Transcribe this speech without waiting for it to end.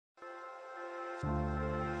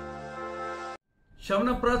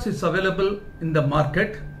Chavanprash is available in the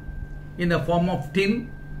market in a form of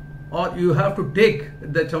tin, or you have to take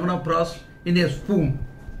the Chavanprash in a spoon.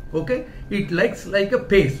 Okay, it likes like a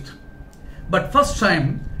paste. But first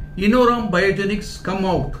time Innora Biogenics come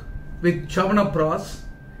out with Chavanprash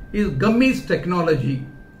is Gummies technology.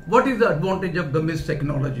 What is the advantage of Gummies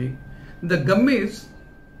technology? The gummies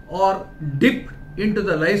are dipped into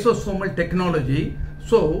the lysosomal technology,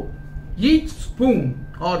 so each spoon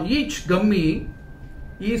or each gummy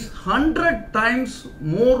is 100 times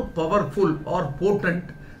more powerful or potent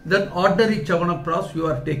than ordinary Chavanprash you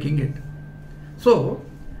are taking it. So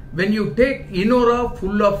when you take Innora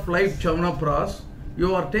full of life Chavanprash,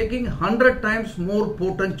 you are taking 100 times more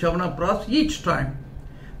potent Chavanprash each time.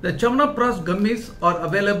 The Chavanprash gummies are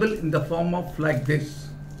available in the form of like this.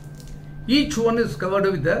 Each one is covered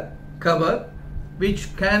with a cover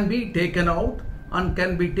which can be taken out and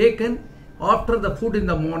can be taken after the food in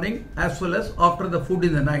the morning as well as after the food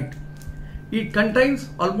in the night. It contains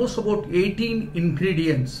almost about 18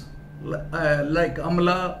 ingredients like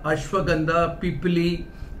amla, ashwagandha, pipili,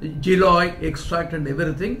 giloy extract and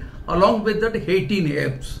everything, along with that 18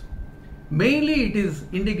 herbs. Mainly it is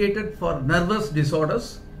indicated for nervous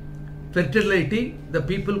disorders, fertility, the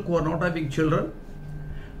people who are not having children,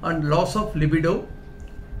 and loss of libido,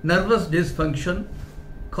 nervous dysfunction,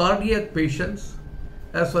 cardiac patients,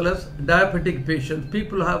 as well as diabetic patients.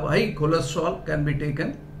 People who have high cholesterol can be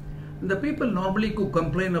taken. And the people normally who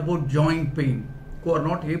complain about joint pain, who are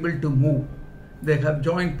not able to move, they have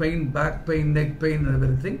joint pain, back pain, neck pain and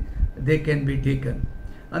everything, they can be taken.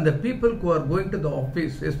 And the people who are going to the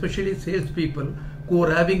office, especially sales people who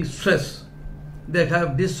are having stress, they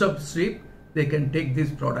have disturbed sleep, they can take this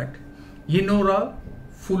product. Innora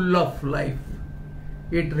full of life.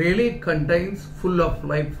 It really contains full of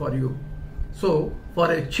life for you. So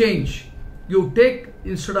for a change, you take,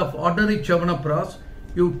 instead of ordinary Chavanprash,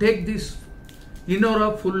 you take this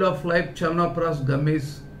Innora full of life Chavanprash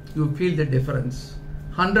gummies, you feel the difference.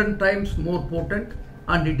 100 times more potent,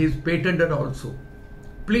 and it is patented also.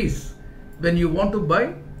 Please, when you want to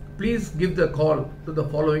buy, please give the call to the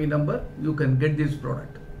following number. You can get this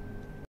product.